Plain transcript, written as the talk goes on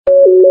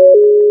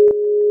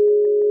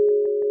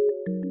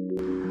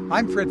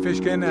I'm Fred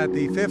Fishkin at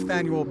the 5th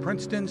Annual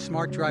Princeton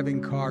Smart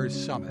Driving Cars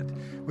Summit.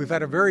 We've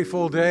had a very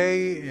full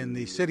day in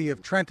the city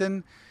of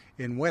Trenton,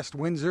 in West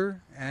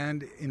Windsor,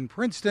 and in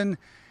Princeton,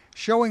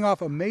 showing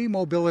off a May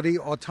Mobility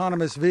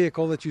autonomous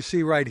vehicle that you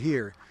see right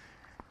here.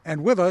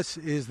 And with us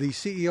is the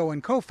CEO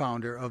and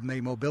co-founder of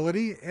May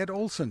Mobility, Ed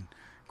Olson.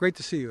 Great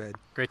to see you, Ed.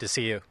 Great to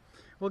see you.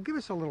 Well, give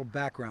us a little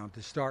background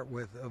to start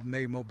with of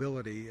May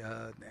Mobility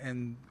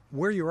and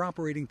where you're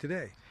operating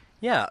today.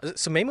 Yeah,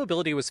 so May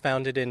Mobility was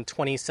founded in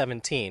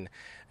 2017,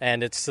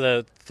 and it's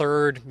the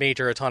third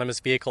major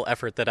autonomous vehicle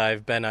effort that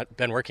I've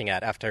been working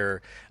at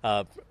after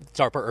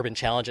DARPA Urban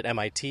Challenge at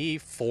MIT,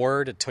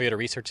 Ford, Toyota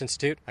Research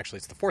Institute. Actually,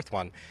 it's the fourth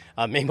one,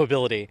 May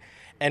Mobility.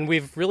 And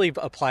we've really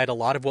applied a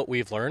lot of what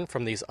we've learned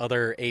from these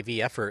other AV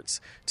efforts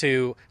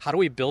to how do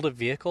we build a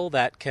vehicle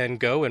that can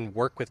go and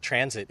work with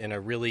transit in a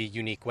really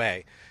unique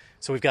way.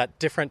 So we've got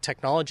different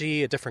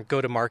technology, a different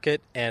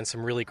go-to-market, and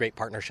some really great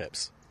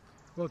partnerships.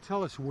 Well,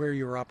 tell us where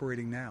you're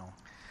operating now.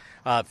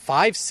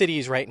 5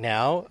 cities right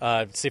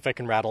now. See if I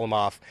can rattle them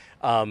off.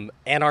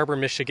 Ann Arbor,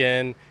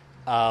 Michigan,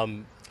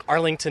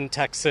 Arlington,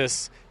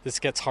 Texas. This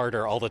gets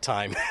harder all the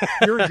time.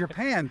 You're in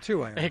Japan,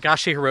 too, I know.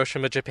 Higashi,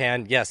 Hiroshima,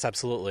 Japan. Yes,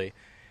 absolutely.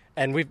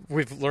 And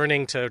we've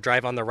learning to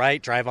drive on the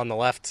right, drive on the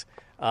left,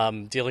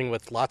 dealing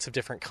with lots of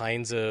different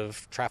kinds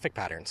of traffic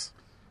patterns.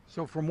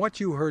 So from what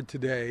you heard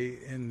today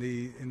in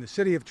the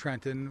city of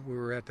Trenton, we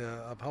were at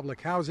a public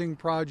housing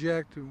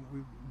project,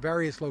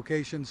 various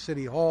locations,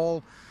 City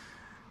Hall.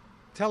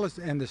 Tell us,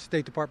 and the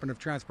State Department of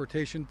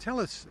Transportation, tell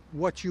us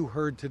what you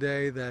heard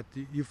today that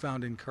you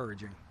found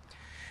encouraging.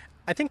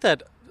 I think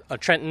that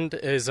Trenton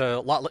has a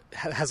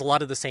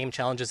lot of the same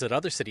challenges that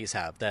other cities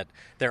have, that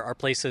there are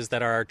places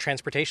that are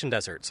transportation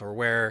deserts or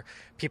where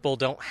people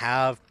don't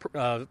have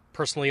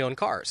personally owned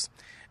cars.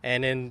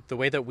 And in the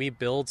way that we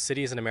build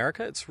cities in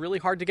America, it's really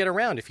hard to get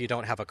around if you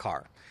don't have a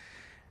car.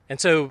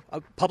 And so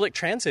public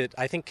transit,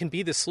 I think, can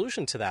be the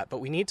solution to that. But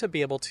we need to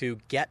be able to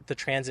get the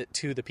transit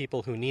to the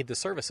people who need the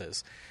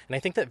services. And I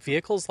think that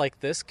vehicles like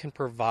this can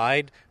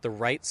provide the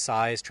right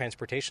size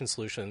transportation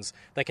solutions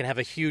that can have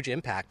a huge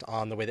impact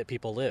on the way that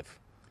people live.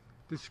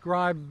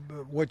 Describe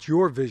what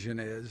your vision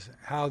is,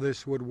 how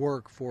this would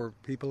work for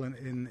people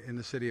in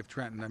the city of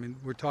Trenton. I mean,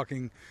 we're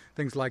talking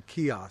things like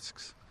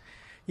kiosks.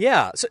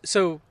 Yeah,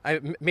 so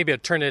maybe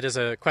I'd turn it as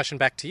a question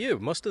back to you.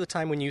 Most of the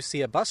time when you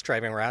see a bus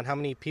driving around, how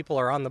many people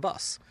are on the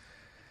bus?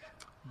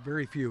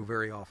 Very few,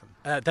 very often.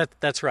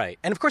 That's right.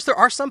 And of course, there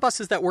are some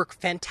buses that work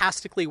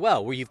fantastically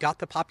well, where you've got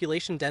the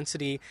population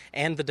density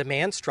and the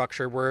demand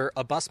structure where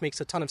a bus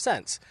makes a ton of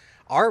sense.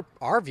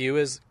 Our view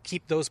is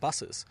keep those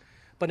buses.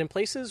 But in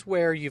places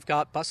where you've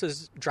got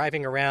buses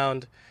driving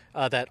around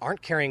that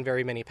aren't carrying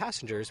very many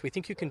passengers, we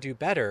think you can do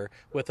better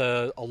with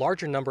a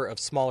larger number of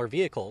smaller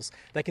vehicles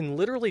that can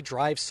literally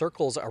drive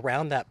circles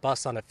around that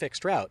bus on a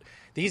fixed route.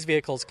 These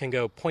vehicles can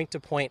go point to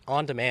point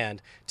on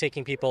demand,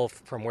 taking people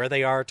from where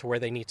they are to where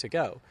they need to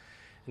go.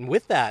 And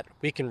with that,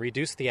 we can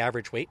reduce the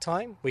average wait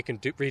time, we can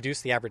reduce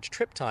the average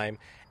trip time,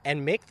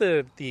 and make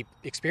the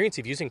experience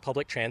of using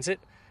public transit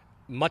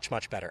much,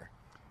 much better.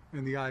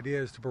 And the idea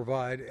is to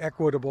provide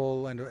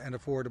equitable and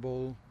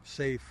affordable,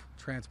 safe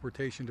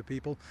transportation to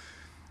people.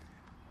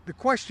 The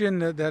question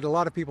that a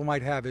lot of people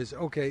might have is,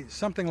 okay,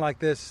 something like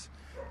this,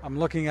 I'm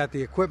looking at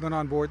the equipment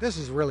on board, this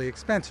is really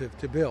expensive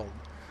to build.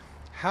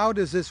 How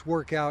does this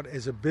work out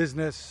as a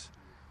business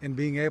in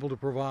being able to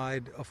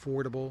provide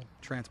affordable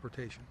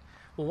transportation?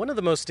 Well, one of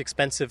the most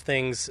expensive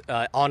things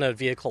on a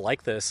vehicle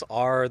like this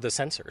are the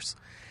sensors.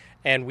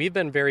 And we've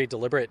been very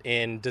deliberate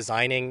in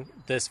designing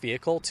this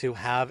vehicle to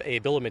have a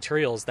bill of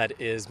materials that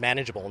is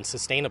manageable and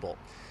sustainable.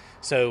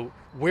 So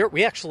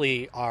we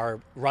actually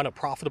run a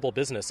profitable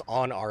business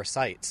on our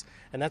sites.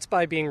 And that's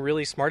by being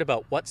really smart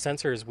about what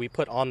sensors we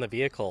put on the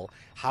vehicle,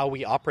 how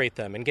we operate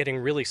them, and getting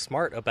really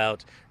smart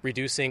about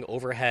reducing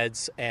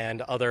overheads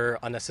and other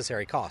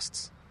unnecessary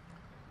costs.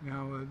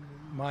 Now,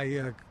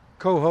 my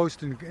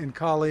co-host and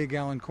colleague,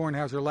 Alan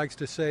Kornhauser, likes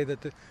to say that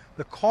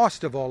the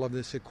cost of all of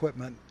this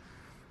equipment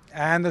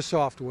and the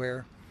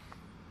software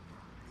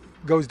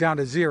goes down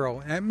to zero.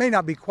 And it may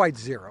not be quite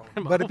zero,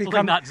 but it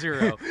becomes not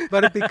zero.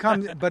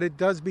 but it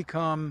does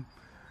become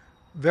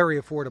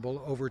very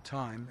affordable over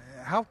time.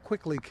 How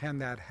quickly can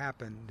that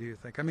happen, do you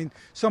think? I mean,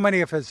 so many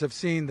of us have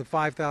seen the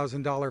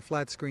 $5,000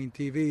 flat screen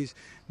TVs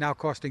now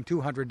costing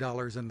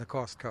 $200 in the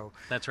Costco.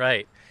 That's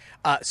right.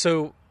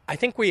 So I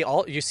think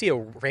you see a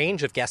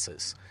range of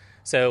guesses.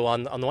 So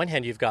on the one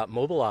hand, you've got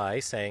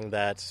Mobileye saying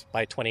that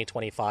by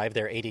 2025,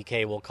 their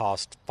ADK will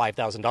cost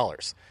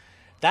 $5,000.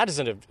 That is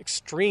an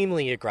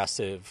extremely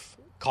aggressive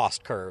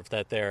cost curve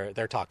that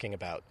they're talking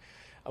about.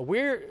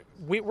 We're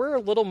a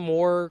little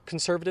more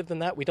conservative than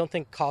that. We don't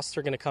think costs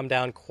are going to come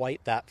down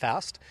quite that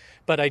fast.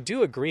 But I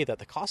do agree that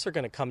the costs are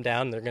going to come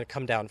down. They're going to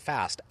come down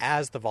fast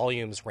as the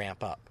volumes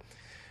ramp up.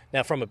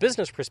 Now, from a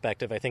business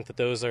perspective, I think that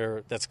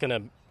that's going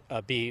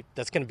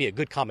to be a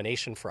good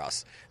combination for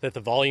us. That the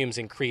volumes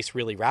increase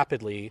really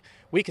rapidly,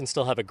 we can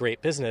still have a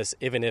great business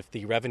even if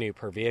the revenue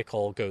per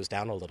vehicle goes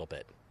down a little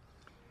bit.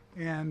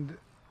 And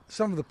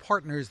some of the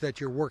partners that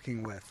you're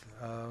working with,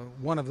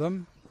 one of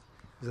them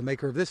the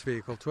maker of this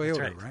vehicle,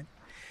 Toyota, right?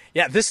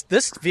 Yeah, this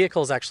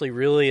vehicle is actually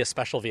really a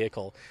special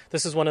vehicle.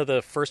 This is one of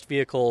the first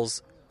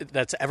vehicles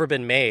that's ever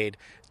been made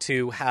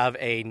to have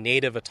a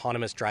native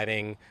autonomous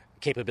driving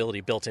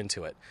capability built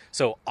into it.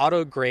 So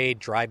auto-grade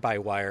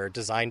drive-by-wire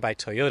designed by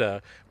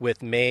Toyota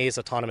with May's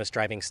autonomous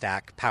driving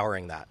stack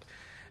powering that.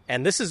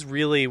 And this is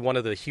really one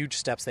of the huge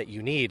steps that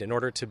you need in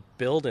order to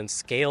build and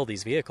scale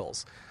these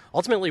vehicles.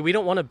 Ultimately, we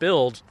don't want to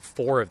build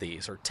 4 of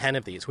these or 10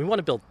 of these. We want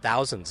to build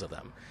thousands of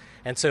them.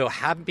 And so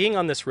being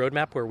on this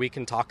roadmap where we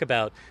can talk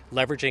about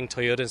leveraging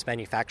Toyota's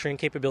manufacturing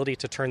capability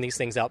to turn these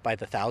things out by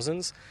the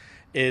thousands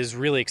is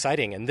really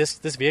exciting. And this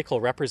vehicle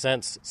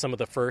represents some of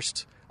the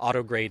first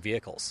auto-grade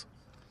vehicles.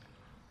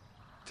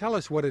 Tell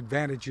us what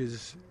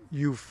advantages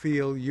you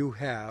feel you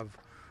have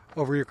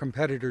over your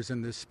competitors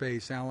in this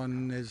space.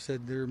 Alan has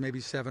said there are maybe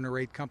 7 or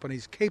 8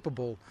 companies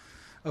capable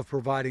of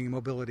providing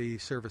mobility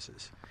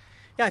services.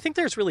 Yeah, I think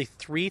there's really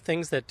 3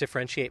 things that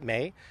differentiate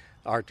May.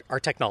 Our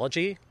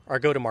technology, our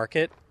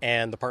go-to-market,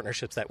 and the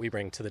partnerships that we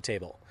bring to the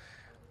table.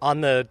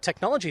 On the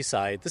technology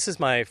side, this is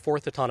my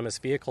 4th autonomous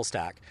vehicle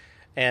stack.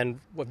 And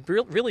we've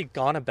really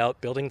gone about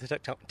building the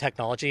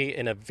technology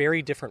in a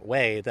very different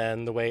way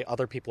than the way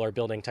other people are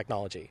building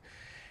technology.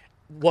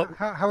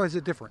 How is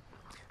it different?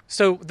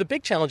 So the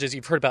big challenge is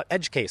you've heard about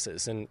edge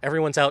cases, and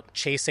everyone's out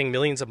chasing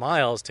millions of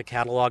miles to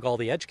catalog all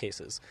the edge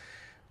cases.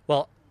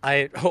 Well,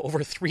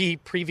 over 3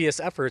 previous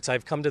efforts,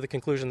 I've come to the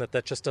conclusion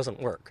that just doesn't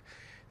work.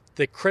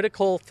 The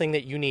critical thing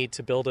that you need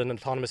to build an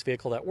autonomous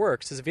vehicle that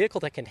works is a vehicle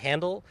that can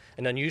handle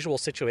an unusual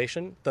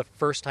situation the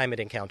first time it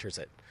encounters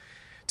it.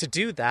 To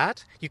do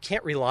that, you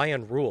can't rely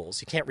on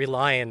rules. You can't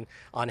rely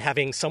on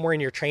having somewhere in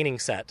your training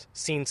set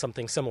seen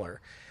something similar.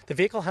 The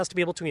vehicle has to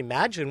be able to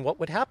imagine what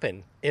would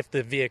happen if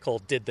the vehicle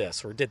did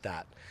this or did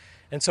that.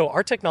 And so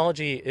our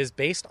technology is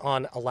based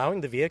on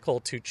allowing the vehicle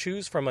to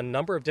choose from a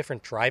number of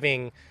different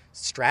driving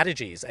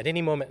strategies at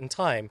any moment in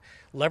time,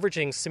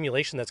 leveraging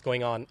simulation that's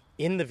going on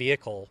in the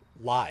vehicle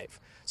live.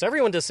 So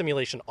everyone does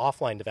simulation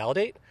offline to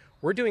validate.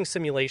 We're doing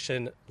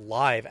simulation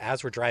live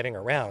as we're driving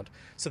around.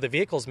 So the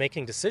vehicle's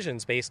making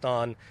decisions based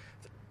on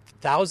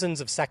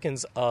thousands of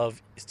seconds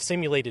of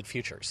simulated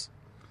futures.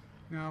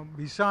 Now,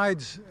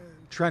 besides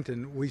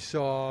Trenton, we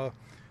saw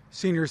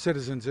senior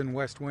citizens in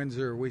West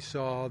Windsor, we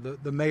saw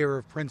the mayor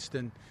of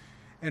Princeton,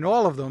 and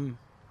all of them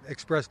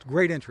expressed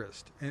great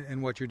interest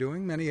in what you're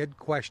doing. Many had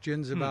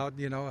questions about,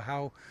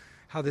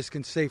 how this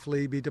can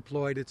safely be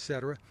deployed,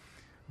 etc.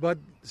 But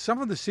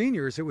some of the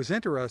seniors, it was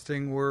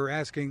interesting, were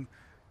asking,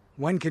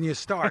 when can you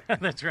start?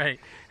 That's right.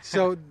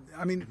 So,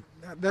 I mean,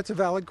 that's a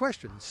valid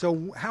question.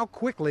 So how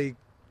quickly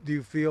do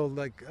you feel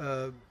like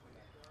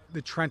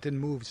the Trenton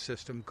Move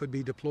system could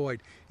be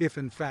deployed if,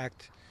 in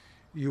fact,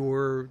 you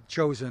were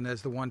chosen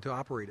as the one to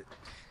operate it?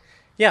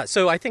 Yeah,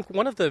 so I think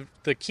one of the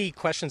key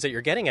questions that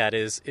you're getting at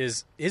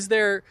is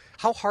there,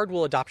 how hard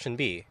will adoption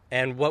be?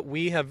 And what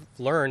we have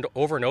learned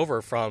over and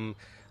over from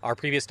our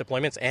previous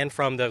deployments and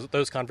from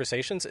those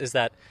conversations is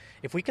that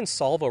if we can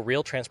solve a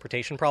real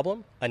transportation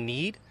problem, a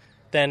need,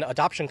 then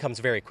adoption comes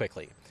very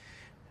quickly.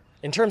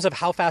 In terms of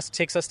how fast it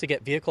takes us to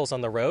get vehicles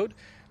on the road,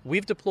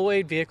 we've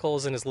deployed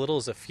vehicles in as little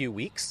as a few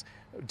weeks,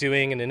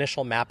 doing an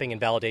initial mapping and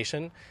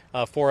validation.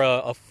 For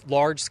a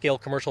large-scale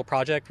commercial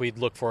project, we'd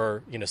look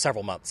for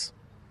several months.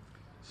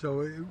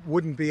 So it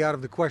wouldn't be out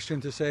of the question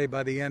to say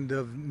by the end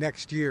of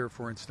next year,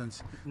 for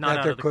instance,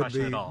 that there could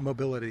be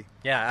mobility.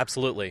 Yeah,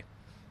 absolutely.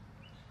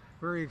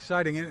 Very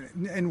exciting.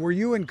 And were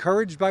you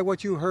encouraged by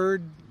what you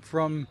heard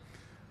from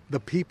the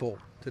people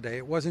today?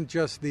 It wasn't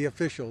just the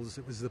officials,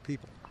 it was the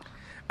people.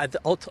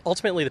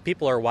 Ultimately, the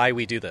people are why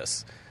we do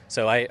this.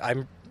 So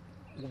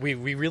we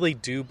really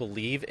do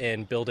believe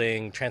in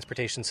building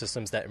transportation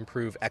systems that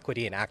improve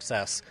equity and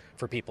access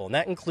for people. And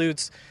that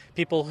includes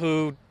people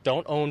who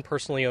don't own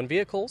personally owned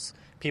vehicles,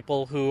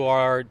 people who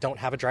don't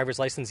have a driver's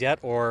license yet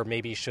or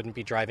maybe shouldn't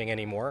be driving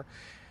anymore.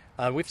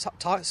 We've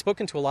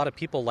spoken to a lot of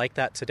people like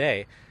that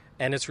today,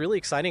 and it's really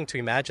exciting to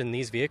imagine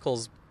these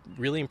vehicles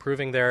really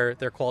improving their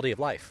quality of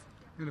life.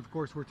 And of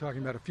course, we're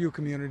talking about a few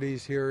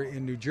communities here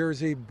in New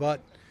Jersey, but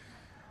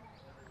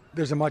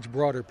there's a much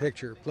broader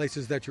picture,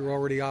 places that you're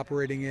already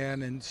operating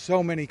in, and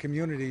so many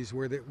communities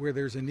where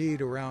there's a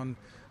need around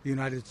the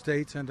United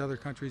States and other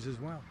countries as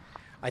well.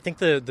 I think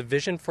the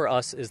vision for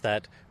us is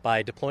that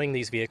by deploying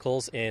these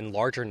vehicles in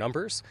larger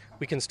numbers,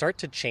 we can start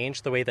to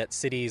change the way that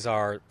cities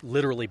are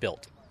literally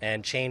built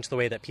and change the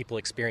way that people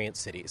experience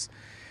cities.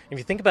 If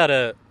you think about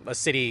a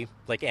city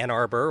like Ann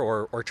Arbor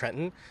or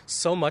Trenton,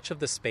 so much of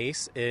the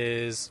space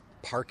is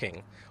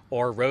parking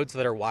or roads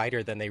that are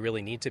wider than they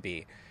really need to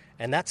be.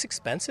 And that's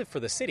expensive for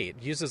the city.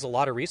 It uses a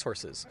lot of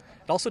resources.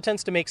 It also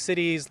tends to make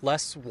cities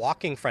less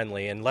walking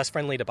friendly and less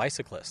friendly to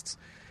bicyclists.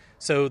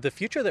 So the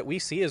future that we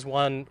see is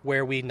one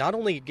where we not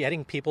only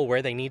getting people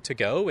where they need to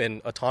go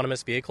in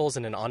autonomous vehicles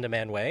in an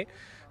on-demand way,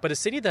 but a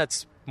city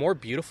that's more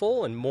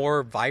beautiful and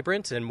more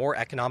vibrant and more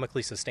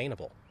economically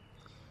sustainable.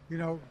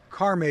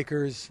 Car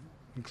makers,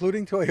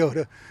 including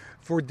Toyota,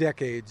 for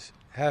decades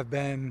have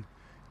been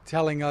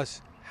telling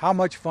us how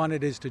much fun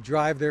it is to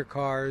drive their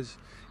cars,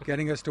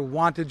 getting us to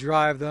want to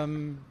drive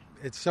them,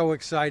 It's so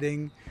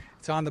exciting.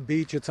 It's on the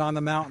beach, it's on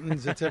the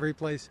mountains, it's every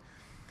place.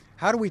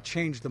 How do we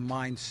change the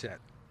mindsets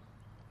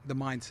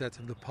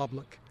of the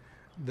public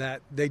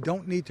that they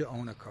don't need to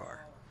own a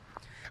car?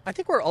 I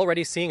think we're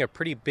already seeing a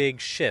pretty big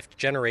shift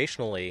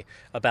generationally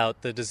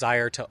about the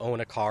desire to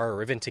own a car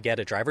or even to get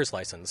a driver's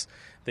license.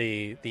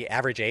 The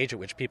average age at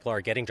which people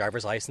are getting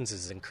driver's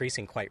licenses is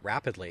increasing quite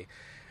rapidly.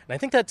 And I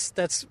think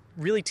that's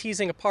really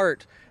teasing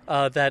apart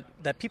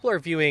that people are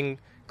viewing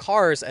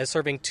cars as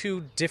serving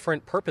two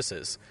different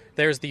purposes.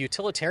 There's the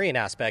utilitarian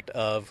aspect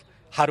of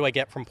how do I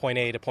get from point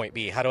A to point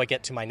B? How do I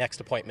get to my next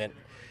appointment?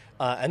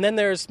 And then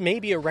there's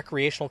maybe a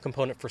recreational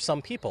component for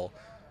some people.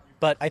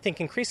 But I think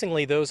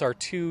increasingly those are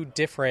two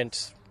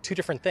different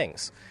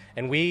things.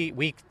 And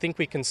we think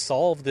we can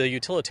solve the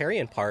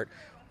utilitarian part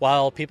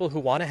while people who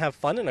want to have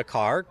fun in a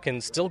car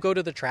can still go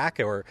to the track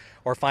or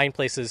find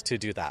places to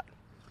do that.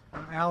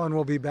 Alan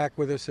will be back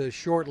with us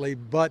shortly,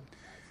 but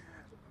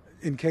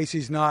in case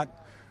he's not,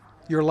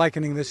 you're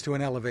likening this to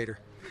an elevator.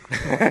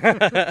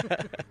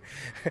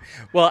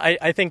 Well,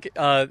 I think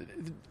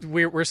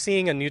we're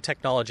seeing a new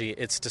technology.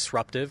 It's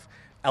disruptive.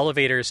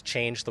 Elevators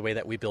change the way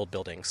that we build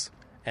buildings.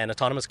 And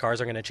autonomous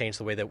cars are going to change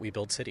the way that we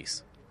build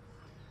cities.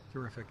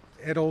 Terrific.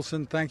 Ed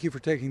Olson, thank you for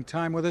taking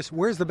time with us.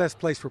 Where's the best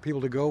place for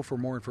people to go for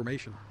more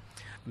information?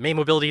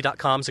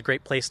 Mainmobility.com is a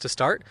great place to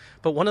start.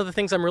 But one of the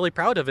things I'm really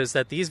proud of is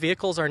that these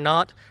vehicles are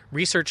not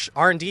research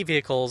R&D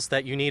vehicles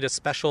that you need a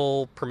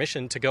special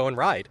permission to go and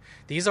ride.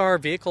 These are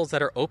vehicles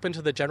that are open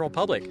to the general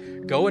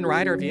public. Go and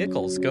ride our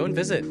vehicles. Go and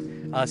visit.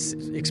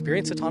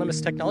 Experience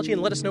autonomous technology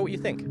and let us know what you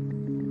think.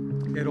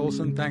 Ed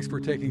Olson, thanks for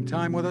taking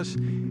time with us.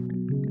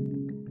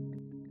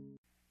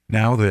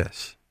 Now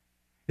this.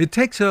 It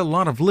takes a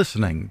lot of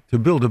listening to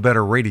build a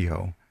better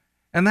radio,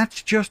 and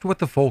that's just what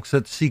the folks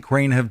at C.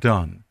 Crane have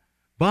done.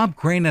 Bob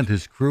Crane and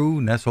his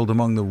crew, nestled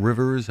among the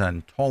rivers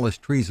and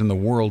tallest trees in the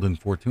world in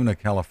Fortuna,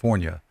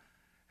 California,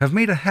 have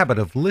made a habit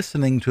of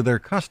listening to their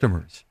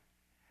customers.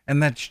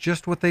 And that's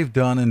just what they've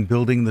done in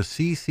building the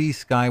CC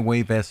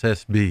Skywave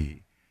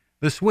SSB,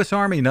 the Swiss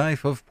Army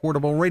knife of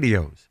portable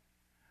radios.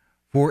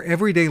 For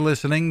everyday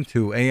listening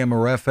to AM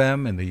or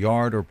FM in the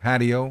yard or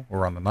patio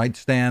or on the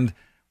nightstand,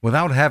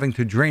 without having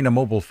to drain a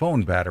mobile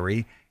phone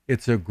battery,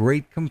 it's a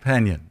great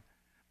companion.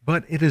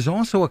 But it is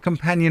also a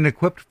companion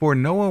equipped for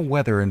NOAA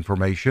weather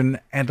information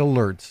and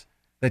alerts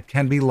that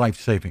can be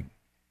life-saving.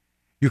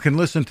 You can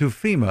listen to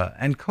FEMA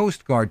and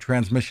Coast Guard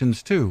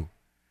transmissions too.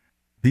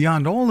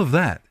 Beyond all of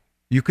that,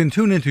 you can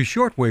tune into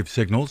shortwave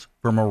signals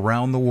from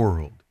around the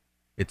world.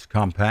 It's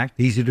compact,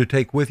 easy to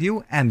take with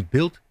you, and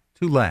built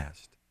to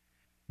last.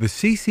 The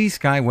CC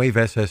Skywave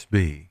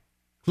SSB.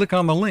 Click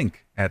on the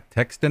link at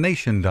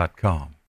Techstination.com.